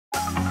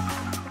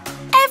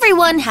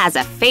Everyone has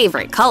a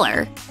favorite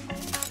color.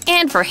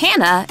 And for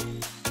Hannah,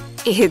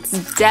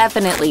 it's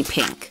definitely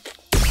pink.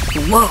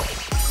 Whoa!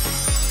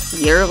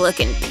 You're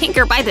looking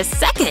pinker by the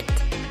second.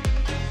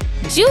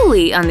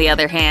 Julie, on the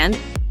other hand,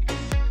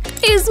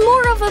 is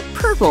more of a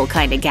purple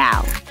kind of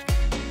gal.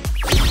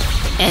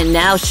 And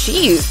now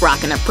she's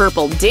rocking a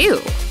purple do.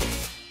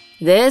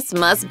 This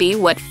must be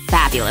what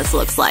fabulous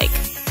looks like.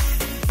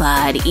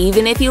 But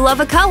even if you love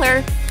a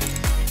color,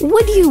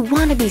 would you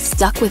want to be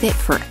stuck with it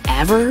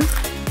forever?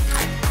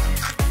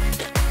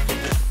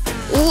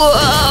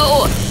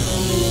 Whoa!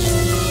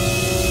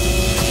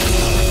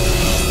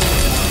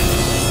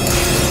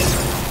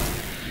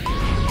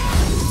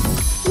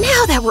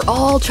 Now that we're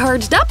all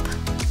charged up,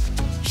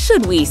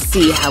 should we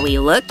see how we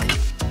look?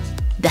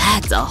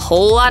 That's a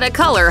whole lot of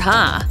color,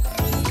 huh?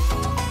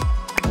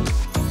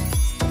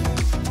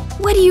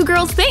 What do you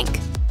girls think?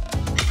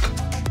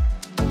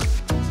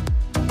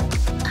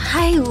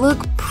 I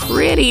look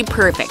pretty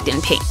perfect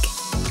in pink.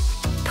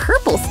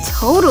 Purple's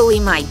totally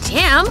my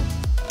jam.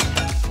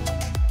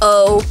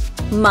 Oh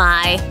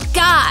my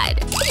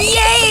god!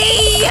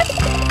 Yay!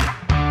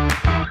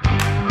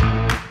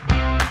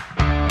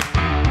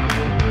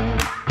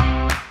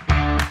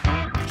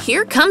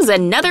 Here comes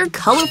another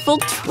colorful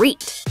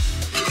treat.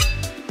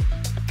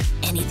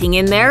 Anything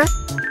in there?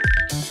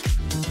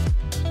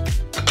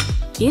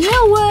 You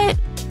know what?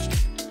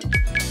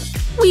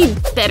 We'd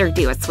better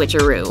do a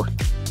switcheroo.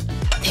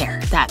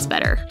 There, that's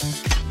better.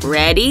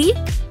 Ready?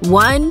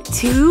 1,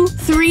 2,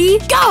 3,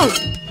 go!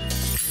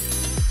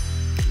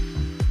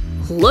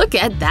 Look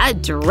at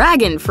that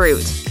dragon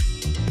fruit!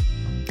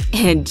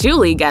 And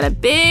Julie got a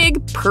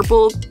big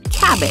purple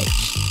cabbage.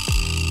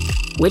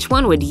 Which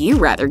one would you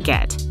rather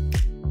get?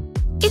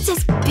 It's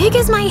as big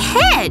as my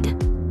head!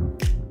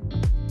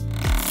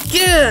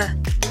 Ugh!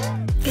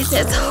 It's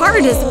as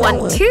hard as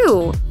one,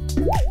 too!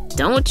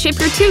 Don't chip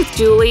your tooth,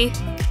 Julie.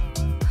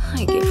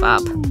 I give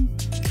up.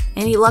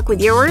 Any luck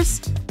with yours?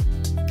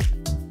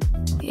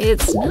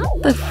 It's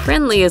not the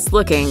friendliest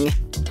looking.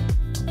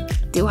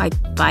 Do I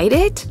bite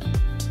it?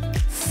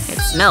 It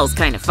smells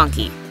kind of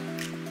funky.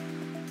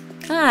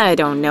 I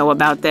don't know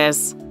about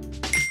this.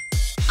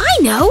 I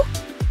know!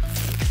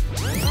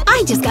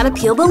 I just gotta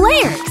peel the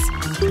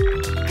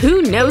layers.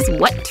 Who knows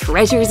what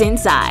treasure's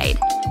inside?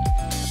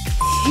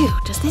 Phew,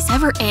 does this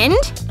ever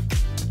end?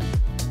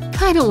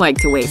 I don't like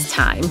to waste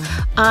time.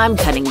 I'm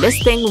cutting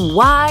this thing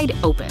wide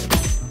open.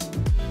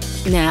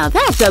 Now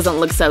that doesn't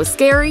look so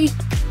scary.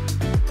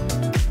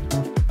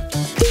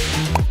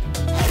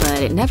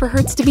 But it never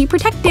hurts to be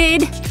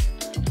protected.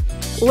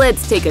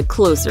 Let's take a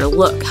closer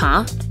look,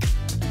 huh?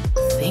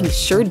 Things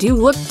sure do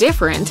look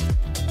different.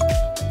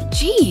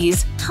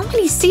 Geez, how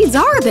many seeds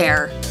are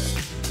there?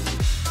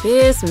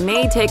 This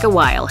may take a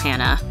while,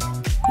 Hannah.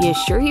 You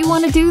sure you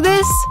want to do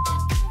this?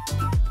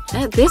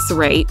 At this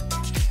rate,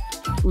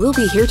 we'll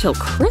be here till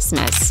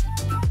Christmas.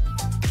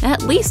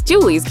 At least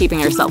Julie's keeping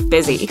herself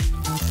busy.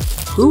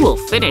 Who will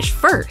finish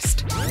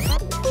first?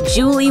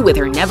 Julie with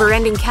her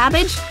never-ending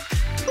cabbage?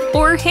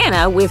 Or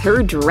Hannah with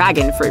her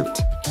dragon fruit?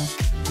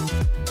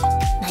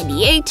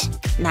 98,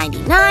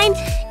 99,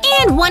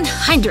 and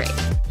 100!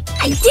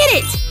 I did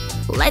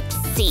it! Let's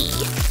see.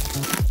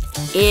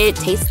 It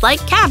tastes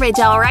like cabbage,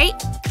 alright.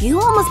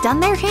 You almost done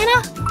there,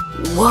 Hannah?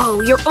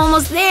 Whoa, you're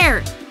almost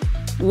there!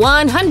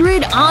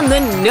 100 on the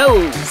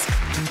nose!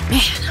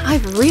 Man,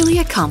 I've really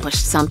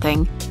accomplished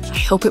something. I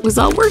hope it was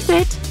all worth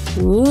it.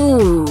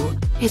 Ooh,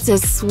 it's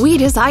as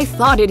sweet as I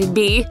thought it'd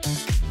be.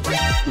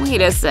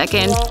 Wait a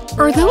second,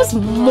 are those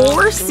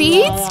more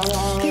seeds?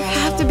 There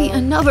have to be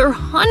another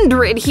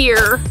 100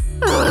 here.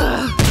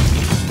 Ugh.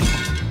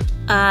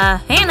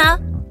 Hannah?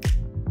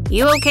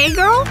 You okay,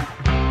 girl?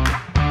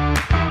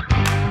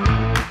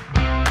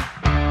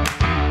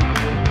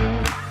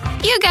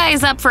 You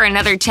guys up for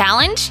another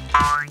challenge?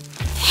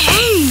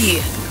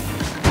 Hey!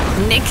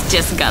 Nick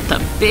just got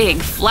the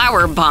big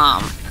flower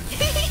bomb.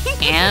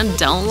 And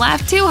don't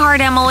laugh too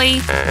hard,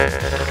 Emily.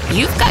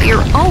 You've got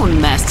your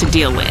own mess to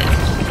deal with.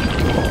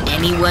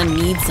 Anyone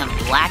need some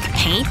black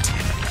paint?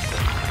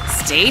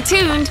 Stay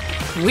tuned.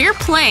 We're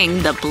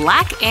playing the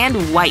black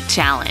and white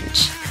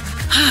challenge.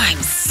 I'm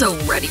so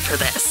ready for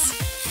this.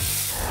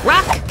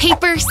 Rock,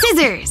 paper,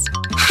 scissors!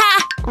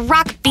 Ha!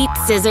 Rock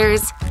beats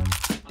scissors.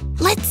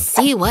 Let's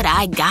see what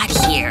I got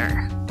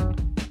here.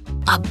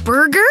 A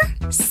burger?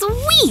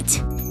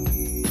 Sweet!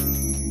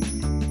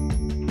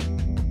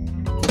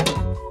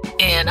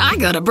 And I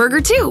got a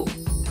burger too.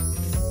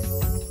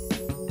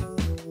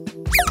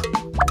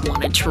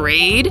 Wanna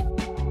trade?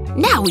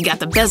 Now we got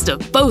the best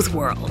of both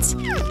worlds.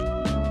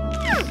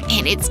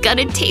 And it's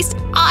gonna taste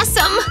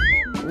awesome!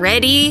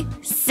 Ready,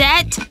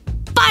 set,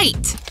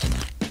 bite!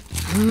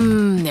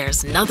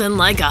 There's nothing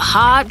like a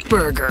hot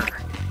burger.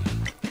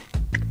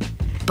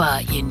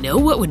 But you know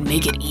what would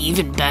make it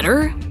even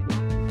better?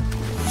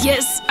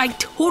 Yes, I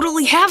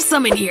totally have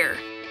some in here!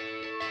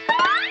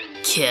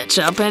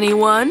 Ketchup,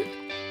 anyone?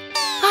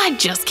 I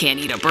just can't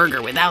eat a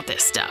burger without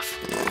this stuff.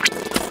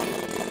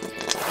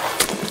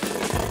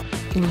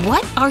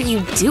 What are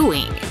you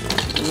doing?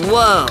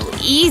 Whoa,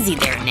 easy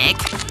there, Nick.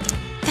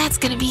 that's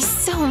gonna be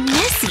so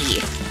messy.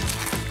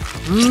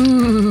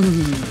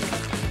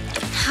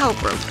 How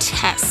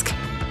grotesque.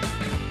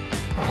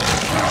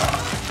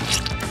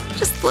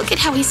 Just look at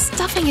how he's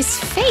stuffing his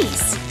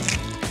face.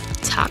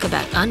 Talk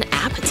about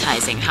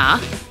unappetizing, huh?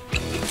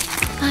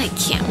 I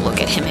can't look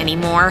at him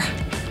anymore.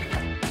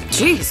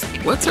 Jeez,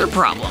 what's her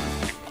problem?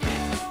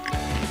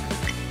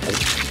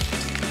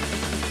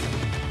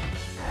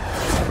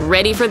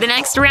 Ready for the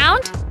next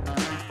round?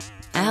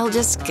 I'll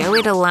just go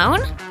it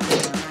alone?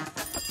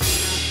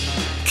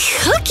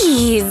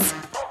 Cookies!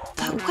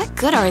 But what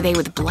good are they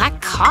with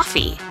black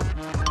coffee?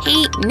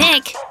 Hey,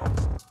 Nick!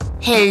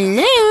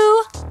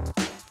 Hello?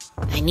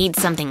 I need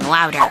something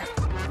louder.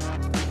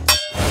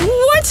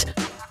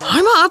 What?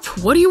 I'm up.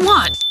 What do you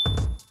want?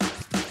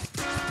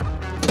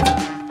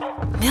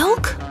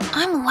 Milk?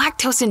 I'm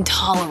lactose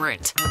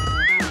intolerant.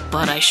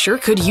 But I sure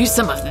could use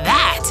some of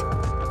that.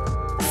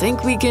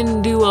 Think we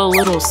can do a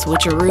little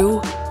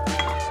switcheroo?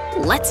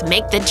 Let's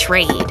make the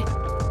trade.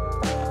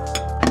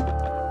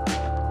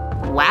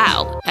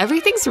 Wow,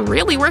 everything's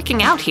really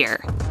working out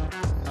here.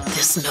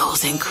 This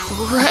smells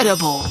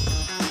incredible.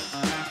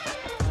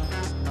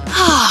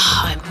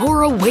 I'm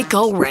more awake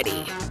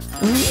already.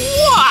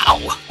 Wow!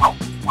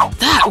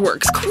 That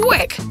works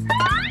quick!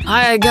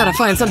 I gotta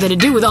find something to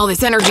do with all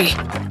this energy.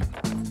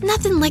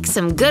 Nothing like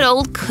some good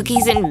old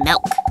cookies and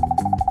milk.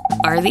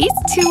 Are these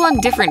two on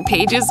different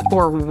pages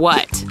or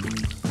what?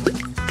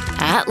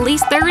 At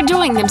least they're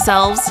enjoying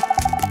themselves.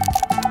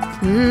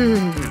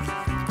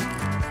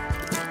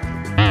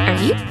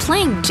 Are you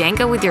playing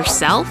Jenga with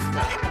yourself?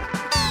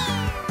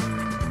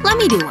 Let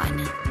me do one.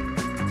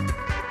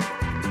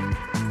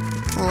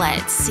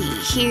 Let's see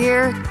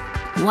here.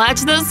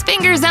 Watch those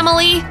fingers,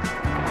 Emily!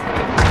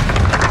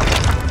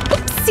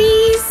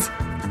 Oopsies!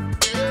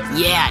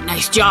 Yeah,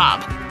 nice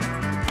job.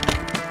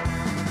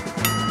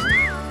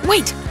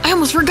 Wait, I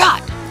almost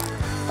forgot.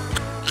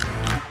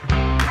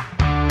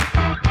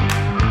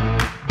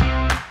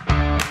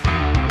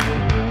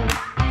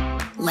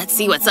 Let's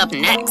see what's up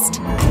next.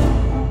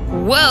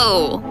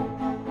 Whoa!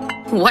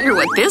 Wonder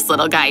what this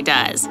little guy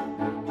does.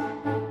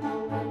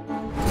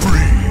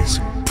 Freeze,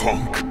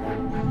 punk.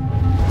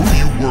 Who do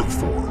you work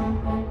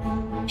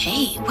for?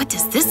 Hey, what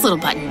does this little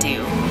button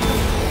do?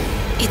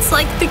 It's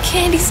like the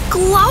candy's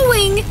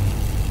glowing!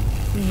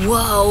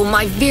 Whoa,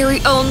 my very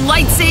own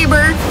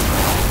lightsaber!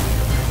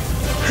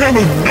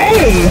 Hannah,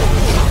 no!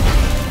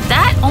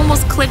 That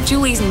almost clipped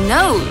Julie's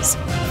nose.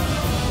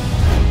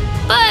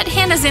 But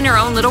Hannah's in her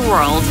own little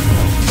world.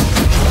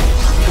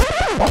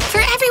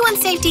 For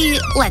everyone's safety,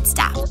 let's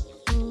stop.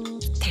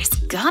 There's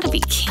gotta be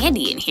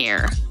candy in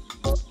here.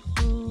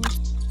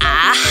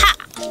 Aha!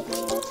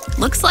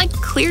 Looks like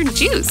clear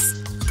juice.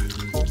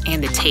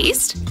 And the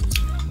taste?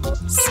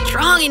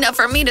 Strong enough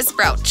for me to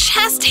sprout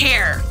chest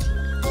hair.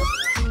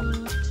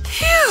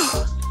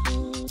 Phew!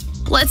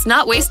 Let's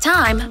not waste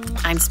time.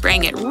 I'm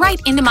spraying it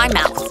right into my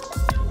mouth.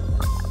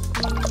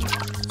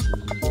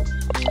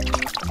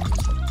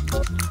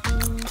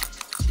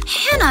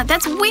 Hannah,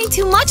 that's way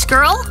too much,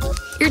 girl.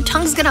 Your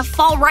tongue's gonna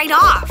fall right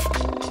off.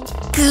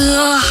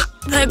 Ugh,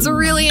 that's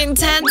really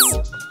intense.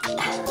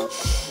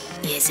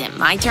 Is it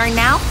my turn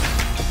now?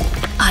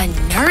 A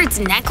nerd's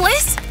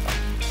necklace?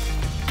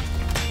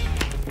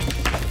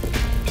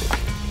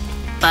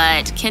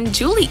 But can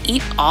Julie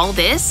eat all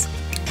this?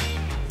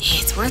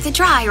 It's worth a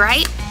try,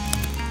 right?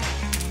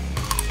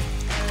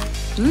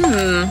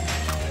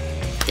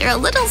 They're a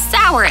little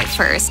sour at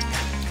first.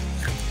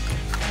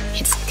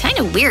 It's kind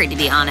of weird, to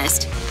be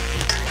honest.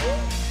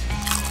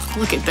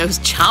 Look at those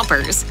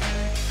chompers.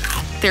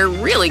 They're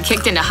really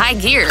kicked into high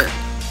gear.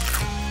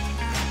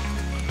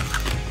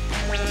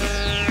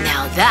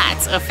 Now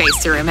that's a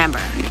face to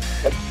remember.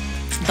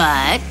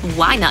 But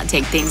why not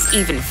take things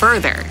even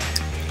further?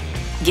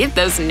 Give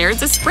those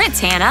nerds a spritz,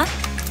 Hannah.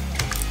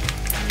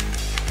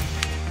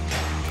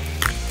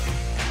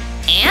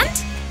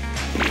 And?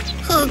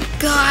 Oh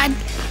god,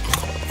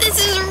 this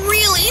is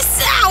really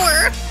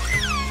sour!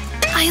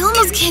 I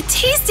almost can't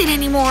taste it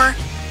anymore.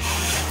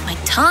 My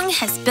tongue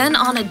has been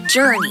on a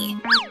journey.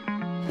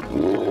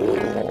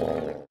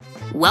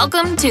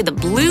 Welcome to the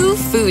Blue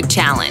Food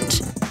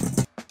Challenge.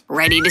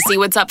 Ready to see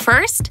what's up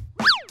first?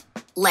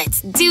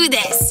 Let's do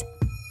this!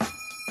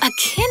 A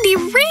candy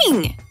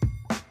ring!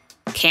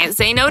 Can't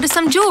say no to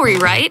some jewelry,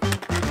 right?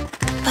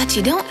 But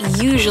you don't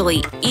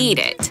usually eat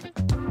it.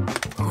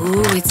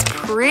 Ooh, it's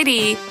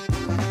pretty.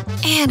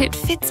 And it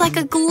fits like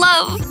a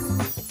glove.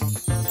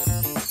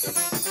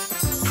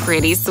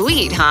 Pretty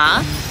sweet,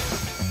 huh?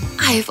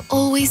 I've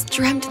always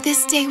dreamt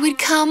this day would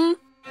come.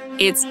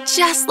 It's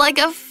just like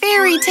a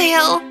fairy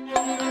tale.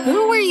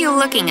 Who were you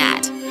looking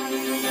at?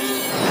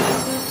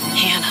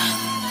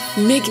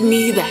 Hannah, make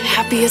me the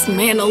happiest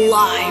man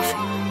alive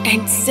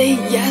and say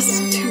yes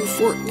to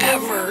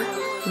forever.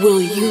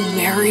 Will you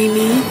marry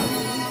me?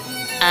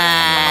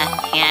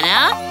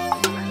 Hannah?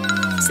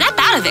 Snap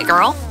out of it,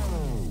 girl.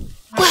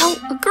 Well,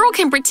 a girl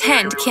can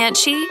pretend, can't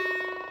she?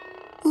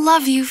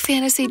 Love you,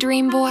 fantasy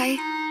dream boy.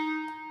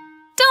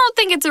 Don't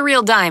think it's a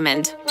real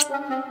diamond.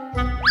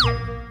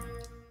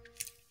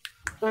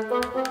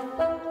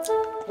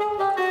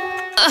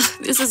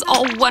 Ugh, this is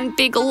all one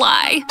big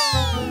lie.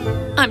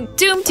 I'm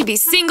doomed to be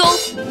single,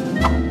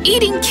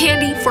 eating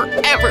candy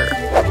forever.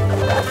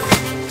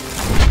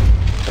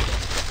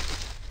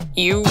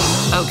 You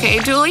okay,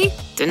 Julie?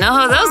 Didn't know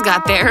how those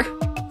got there.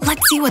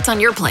 Let's see what's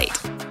on your plate.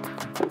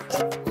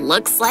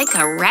 Looks like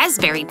a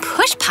raspberry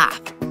push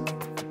pop.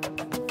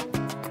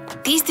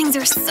 These things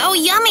are so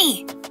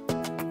yummy.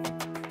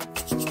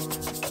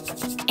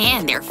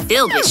 And they're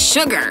filled with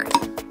sugar.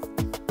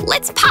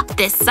 Let's pop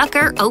this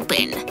sucker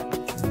open.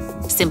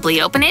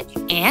 Simply open it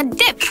and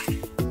dip.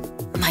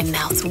 My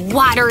mouth's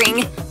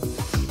watering.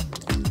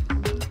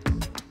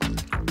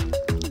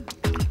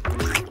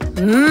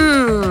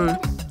 Mmm.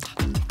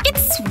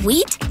 It's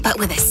sweet, but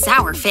with a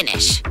sour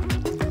finish.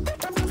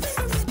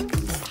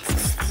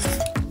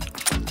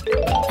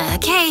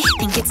 Okay,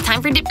 think it's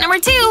time for dip number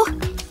 2.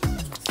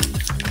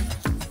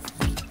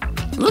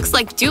 Looks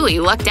like Julie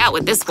lucked out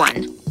with this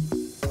one.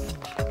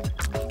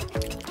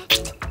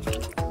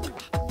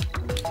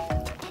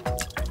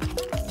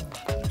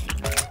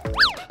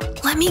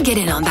 Let me get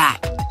in on that.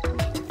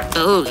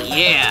 Oh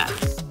yeah.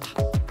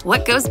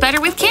 What goes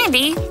better with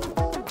candy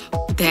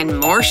than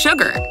more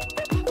sugar?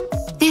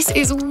 This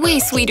is way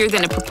sweeter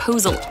than a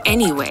proposal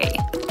anyway.